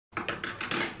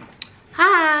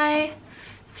Hi!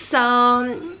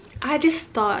 So I just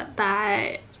thought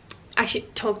that I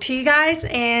should talk to you guys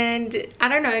and I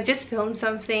don't know, just film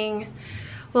something.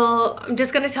 Well, I'm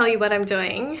just gonna tell you what I'm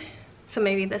doing. So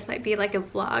maybe this might be like a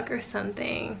vlog or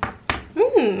something.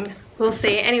 We'll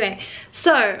see. Anyway,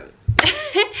 so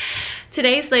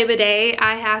today's Labor Day.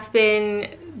 I have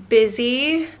been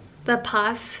busy the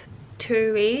past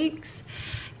 2 weeks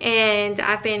and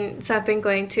I've been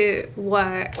going to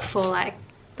work for like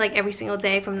every single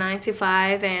day from 9 to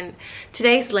 5, and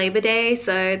today's Labor Day,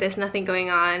 so there's nothing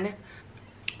going on.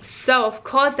 So of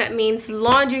course that means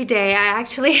laundry day. I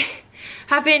actually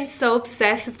have been so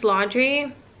obsessed with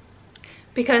laundry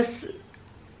because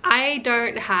I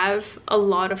don't have a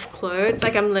lot of clothes.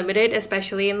 Like, I'm limited,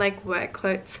 especially in like work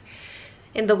clothes,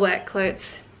 in the work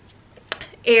clothes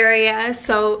area.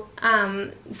 So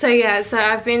yeah, so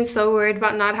I've been so worried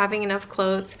about not having enough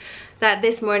clothes that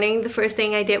this morning the first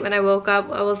thing I did when I woke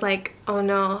up, I was like, oh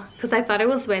no, because I thought it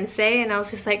was Wednesday and I was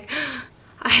just like,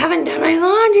 I haven't done my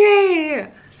laundry.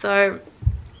 So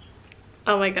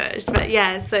oh my gosh. But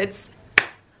yeah, so it's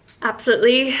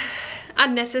absolutely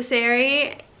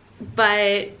unnecessary.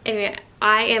 But anyway,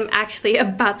 I am actually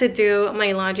about to do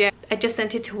my laundry. I just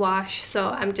sent it to wash, so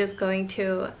I'm just going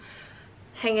to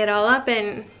hang it all up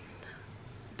and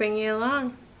bring you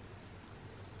along.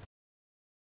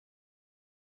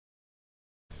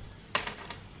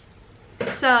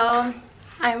 So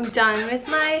I'm done with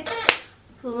my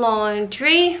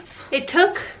laundry. It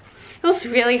was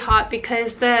really hot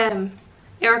because the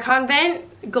aircon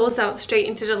vent goes out straight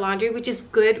into the laundry, which is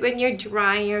good when you're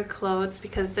drying your clothes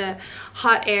because the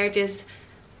hot air just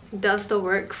does the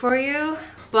work for you.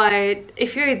 But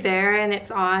if you're there and it's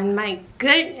on, my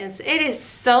goodness, it is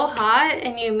so hot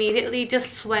and you immediately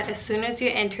just sweat as soon as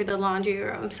you enter the laundry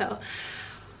room. So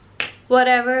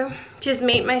whatever, just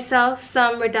made myself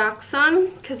some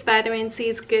Redoxon because vitamin C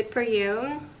is good for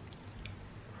you.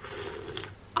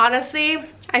 Honestly,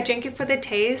 I drink it for the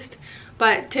taste,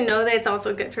 but to know that it's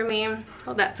also good for me,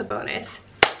 well, that's a bonus.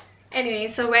 Anyway,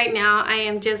 so right now I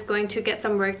am just going to get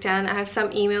some work done. I have some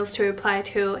emails to reply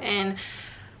to and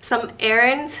some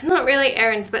errands, not really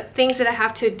errands, but things that I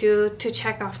have to do to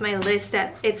check off my list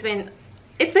that it's been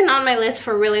on my list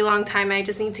for a really long time. I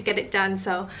just need to get it done.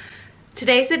 So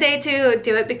today's the day to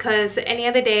do it because any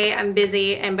other day I'm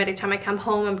busy and by the time I come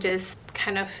home I'm just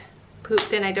kind of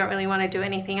pooped and I don't really want to do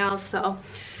anything else. So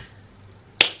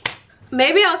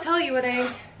maybe I'll tell you what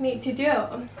I need to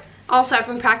do. Also, I've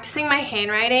been practicing my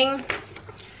handwriting.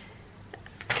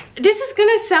 This is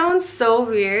gonna sound so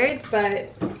weird,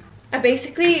 but I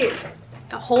basically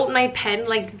hold my pen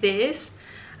like this.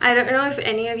 I don't know if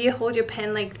any of you hold your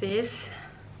pen like this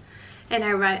and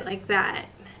I write like that,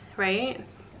 right?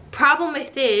 Problem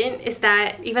with it is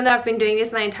that even though I've been doing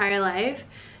this my entire life,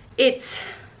 it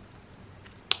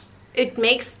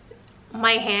makes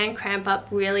my hand cramp up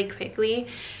really quickly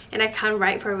and I can't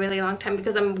write for a really long time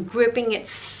because I'm gripping it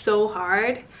so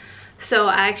hard. So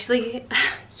I actually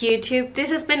YouTube, this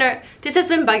has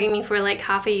been bugging me for like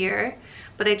half a year,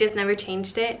 but I just never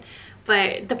changed it.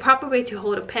 But the proper way to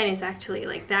hold a pen is actually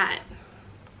like that,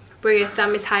 where your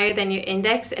thumb is higher than your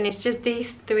index, and it's just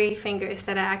these 3 fingers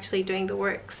that are actually doing the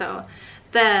work. So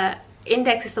the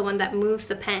index is the one that moves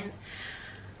the pen.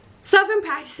 So I've been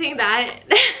practicing that.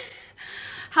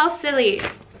 How silly.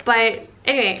 But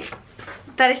anyway,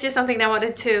 that is just something that I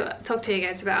wanted to talk to you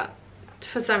guys about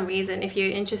for some reason. If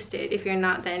you're interested, if you're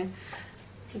not, then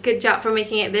good job for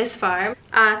making it this far.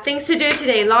 Things to do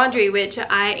today: laundry, which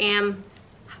I am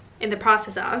in the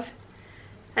process of.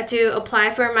 I have to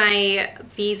apply for my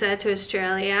visa to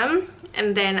Australia,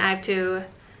 and then I have to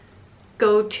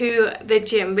go to the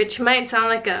gym, which might sound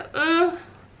like a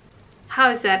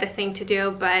how is that a thing to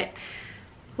do, but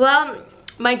well,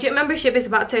 my gym membership is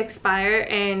about to expire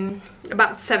in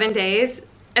about 7 days,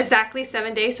 exactly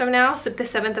 7 days from now, so the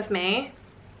 7th of May.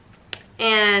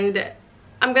 And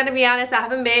I'm gonna be honest, I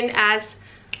haven't been as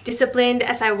disciplined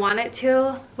as I wanted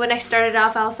to. When I started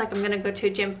off, I was like, I'm gonna go to a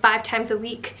gym 5 times a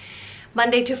week,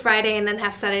 Monday to Friday, and then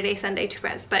have Saturday, Sunday to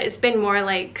rest. But it's been more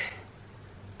like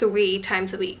 3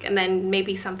 times a week and then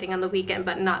maybe something on the weekend,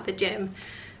 but not the gym.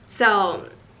 So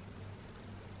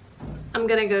I'm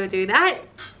gonna go do that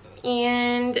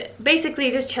and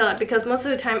basically just chill out because most of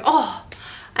the time,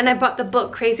 and I bought the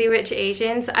book Crazy Rich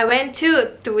Asians. I went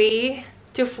to 3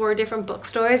 to 4 different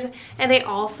bookstores and they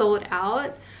all sold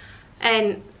out,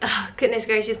 and goodness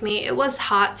gracious me, it was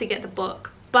hot to get the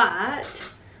book, but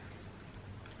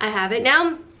I have it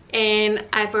now and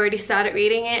I've already started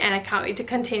reading it and I can't wait to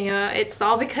continue. It's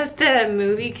all because the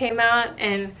movie came out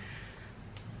and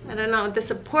I don't know, the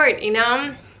support, you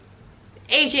know,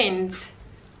 Asians.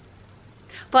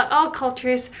 but all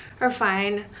cultures are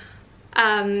fine.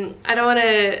 I don't want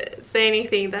to say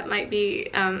anything that might be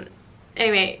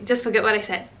anyway, just forget what I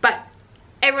said. But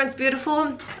everyone's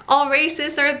beautiful, all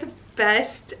races are the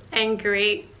best and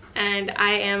great, and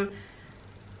I am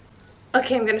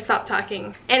okay. I'm gonna stop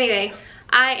talking. Anyway,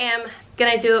 I am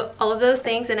gonna do all of those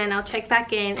things and then I'll check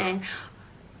back in, and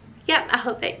yeah, I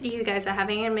hope that you guys are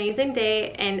having an amazing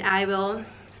day, and I will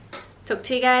talk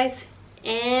to you guys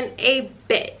in a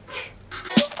bit.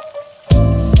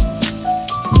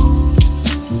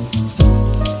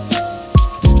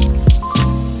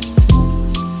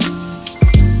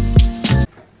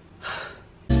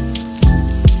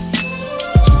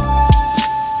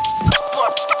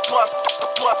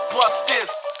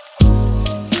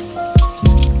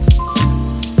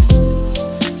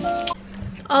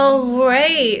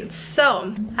 Alright,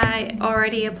 so I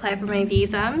already applied for my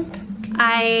visa.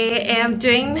 I am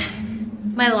doing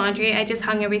my laundry. I just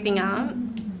hung everything up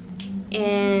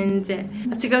and I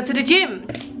have to go to the gym,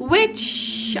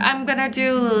 which I'm gonna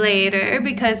do later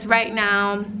because right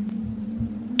now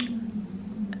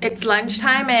it's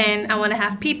lunchtime and I want to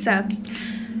have pizza.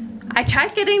 I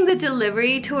tried getting the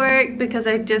delivery to work because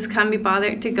I just can't be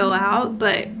bothered to go out,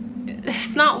 but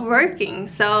it's not working,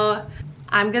 so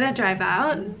I'm gonna drive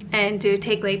out and do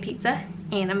takeaway pizza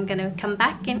and I'm gonna come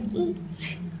back and eat.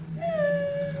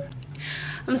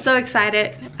 I'm so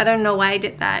excited. I don't know why I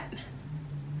did that.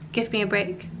 Give me a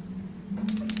break.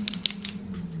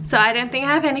 So I don't think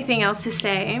I have anything else to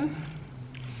say.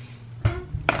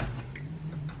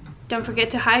 Don't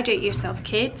forget to hydrate yourself,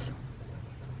 kids.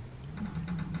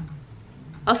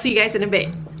 I'll see you guys in a bit.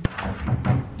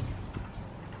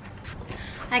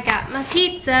 I got my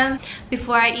pizza.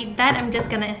 Before I eat that, I'm just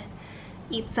gonna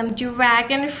eat some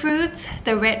dragon fruits.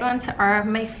 The red ones are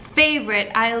my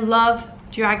favorite. I love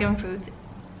dragon fruits,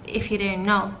 if you didn't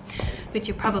know, which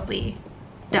you probably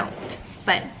don't.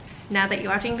 But now that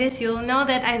you're watching this, you'll know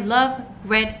that I love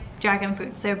red dragon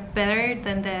fruits. They're better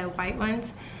than the white ones.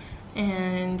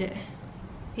 And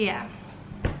yeah,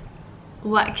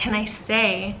 what can I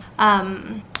say?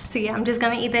 So yeah, I'm just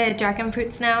gonna eat the dragon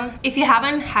fruits now. If you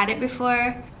haven't had it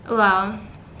before, well,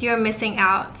 you're missing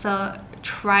out. So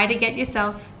try to get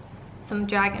yourself some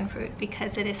dragon fruit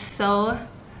because it is so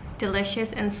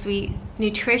delicious and sweet,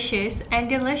 nutritious and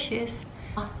delicious.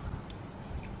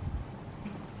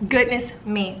 Goodness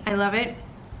me, I love it.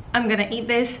 I'm gonna eat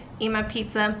this, eat my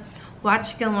pizza,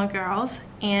 watch Gilmore Girls,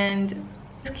 and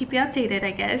just keep you updated,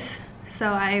 I guess. So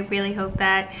I really hope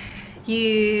that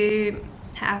you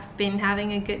have been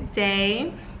having a good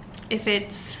day. If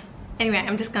it's anyway,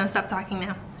 I'm just gonna stop talking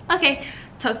now. Okay,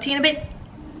 talk to you in a bit.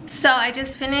 So I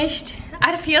just finished.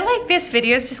 I feel like this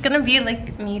video is just gonna be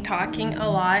like me talking a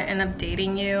lot and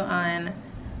updating you on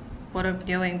what I'm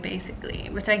doing basically,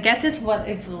 which I guess is what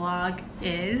a vlog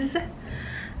is.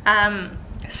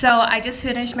 So I just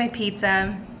finished my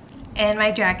pizza and my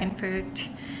dragon fruit,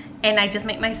 and I just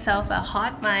made myself a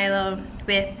hot Milo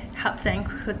with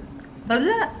hapsang.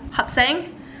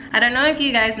 Hapsang? I don't know if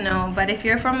you guys know, but if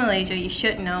you're from Malaysia, you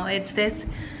should know. It's this,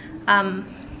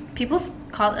 people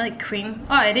call it like cream.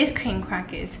 Oh, it is cream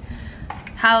crackers.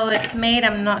 How it's made,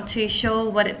 I'm not too sure.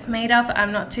 What it's made of,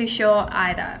 I'm not too sure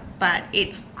either. But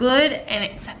it's good and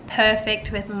it's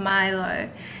perfect with Milo.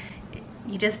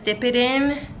 You just dip it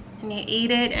in and you eat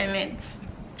it and it's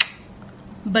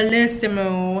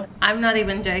bellissimo. I'm not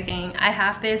even joking. I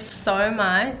have this so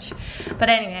much. But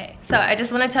anyway, so I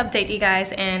just wanted to update you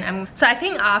guys, and so I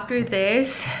think after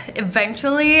this,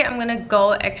 eventually I'm gonna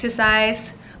go exercise,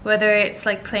 whether it's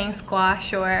like playing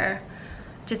squash or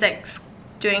just like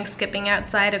doing skipping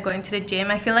outside or going to the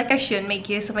gym. I feel like I should make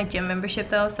use of my gym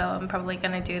membership though, so I'm probably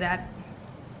gonna do that.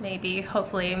 Maybe,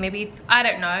 hopefully, maybe, I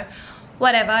don't know.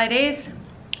 Whatever it is,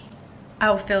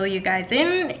 I'll fill you guys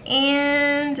in,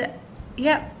 and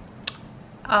yeah,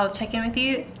 I'll check in with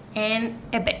you in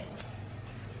a bit.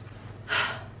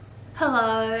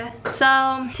 Hello.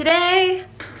 So today,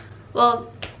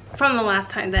 well, from the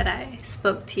last time that I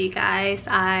spoke to you guys,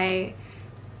 I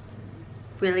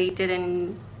really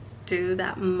didn't do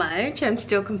that much. I'm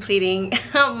still completing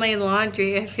my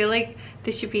laundry. I feel like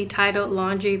this should be titled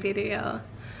laundry video.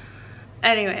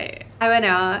 Anyway, I went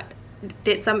out,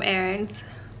 did some errands,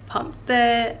 pumped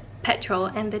the petrol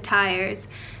and the tires,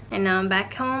 and now I'm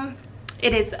back home.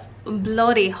 It is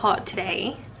bloody hot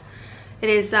today. It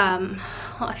is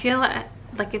I feel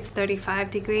like it's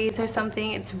 35 degrees or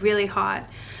something. It's really hot,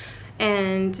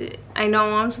 and I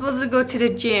know I'm supposed to go to the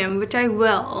gym, which I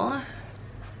will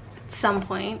at some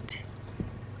point.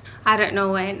 I don't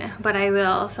know when, but I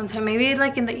will sometime, maybe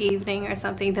like in the evening or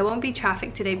something. There won't be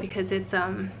traffic today because it's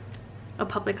a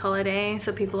public holiday,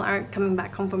 so people aren't coming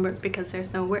back home from work because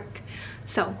there's no work.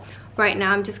 So right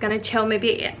now I'm just gonna chill,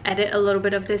 maybe edit a little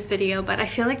bit of this video, but I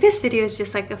feel like this video is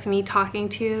just like of me talking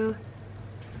to you,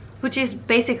 which is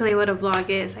basically what a vlog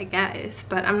is, I guess,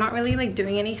 but I'm not really like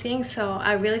doing anything. So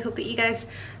I really hope that you guys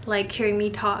like hearing me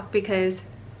talk, because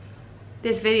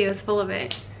this video is full of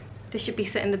it. This should be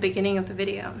set in the beginning of the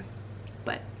video,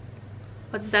 but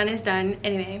what's done is done.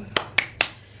 Anyway,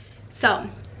 so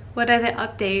what are the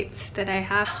updates that I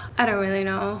have? I don't really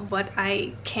know what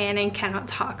I can and cannot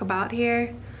talk about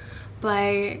here,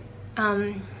 but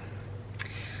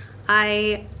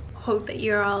I hope that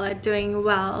you're all doing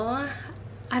well.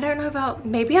 I don't know about,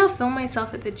 maybe I'll film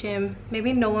myself at the gym.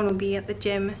 Maybe no one will be at the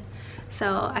gym,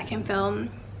 so I can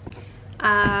film.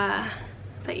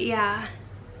 But yeah,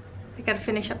 I gotta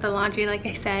finish up the laundry like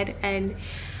I said, and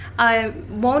I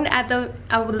won't end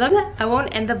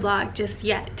the vlog just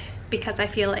yet because I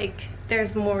feel like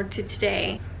there's more to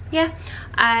today. Yeah,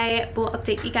 I will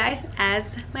update you guys as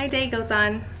my day goes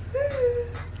on.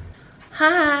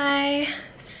 Hi,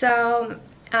 so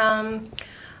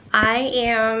I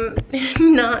am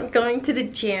not going to the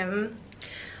gym,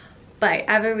 but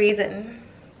I have a reason.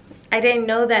 I didn't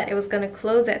know that it was going to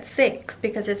close at 6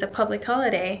 because it's a public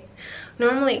holiday.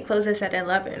 Normally it closes at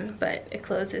 11, but it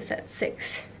closes at 6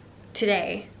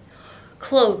 today.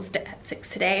 Closed at 6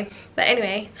 today. But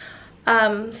anyway,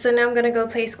 so now I'm going to go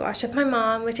play squash with my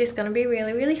mom, which is going to be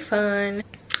really fun.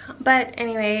 But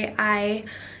anyway, I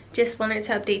just wanted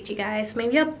to update you guys.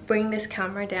 Maybe I'll bring this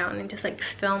camera down and just like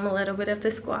film a little bit of the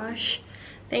squash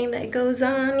thing that goes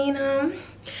on, you know.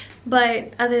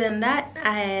 But other than that,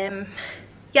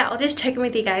 yeah, I'll just check in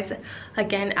with you guys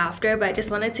again after, but I just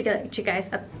wanted to get you guys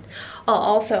up. Oh,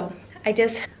 also, I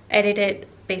just edited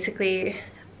basically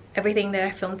everything that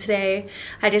I filmed today.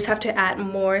 I just have to add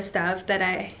more stuff that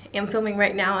I am filming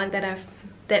right now and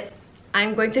that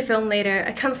I'm going to film later.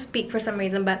 I can't speak for some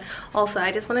reason, but also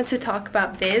I just wanted to talk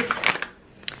about this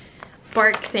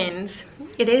bark thins.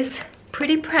 It is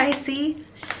pretty pricey.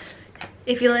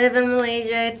 If you live in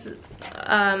Malaysia, it's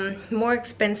more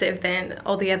expensive than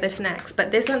all the other snacks,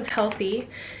 but this one's healthy.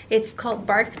 It's called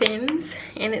bark thins,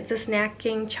 and it's a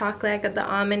snacking chocolate. I got the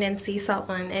almond and sea salt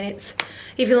one, and it's,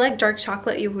 if you like dark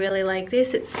chocolate, you really like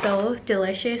this. It's so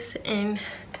delicious, and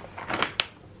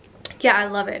yeah, I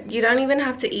love it. You don't even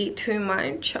have to eat too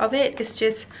much of it. It's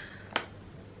just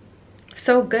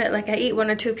so good. Like, I eat 1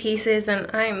 or 2 pieces and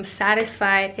I'm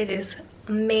satisfied. It is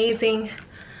amazing,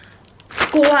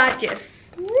 gorgeous.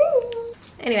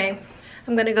 Anyway,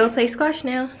 I'm gonna go play squash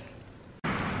now.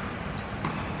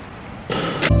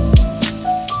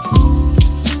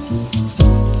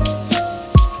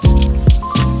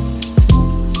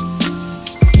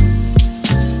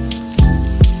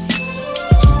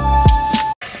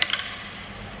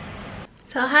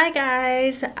 So hi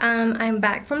guys, I'm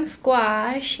back from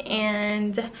squash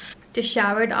and just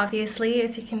showered, obviously,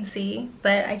 as you can see,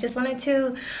 but I just wanted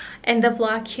to end the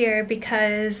vlog here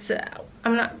because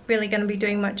I'm not really going to be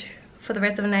doing much for the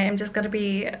rest of the night. I'm just going to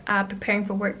be preparing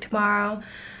for work tomorrow,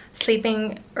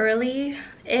 sleeping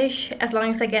early-ish as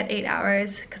long as I get 8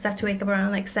 hours, because I have to wake up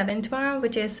around like 7 tomorrow,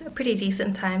 which is a pretty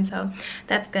decent time, so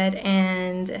that's good.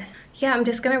 And yeah, I'm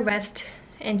just gonna rest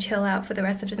and chill out for the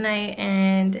rest of the night.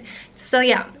 And so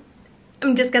yeah,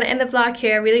 I'm just gonna end the vlog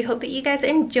here. I really hope that you guys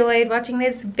enjoyed watching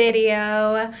this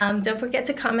video. Don't forget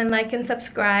to comment, like, and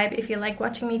subscribe if you like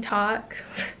watching me talk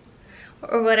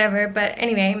or whatever. But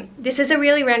anyway, this is a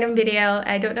really random video.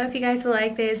 I don't know if you guys will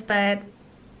like this, but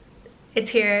it's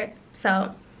here.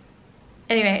 So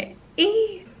anyway,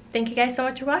 thank you guys so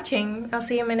much for watching. I'll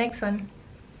see you in my next one.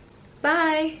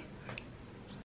 Bye.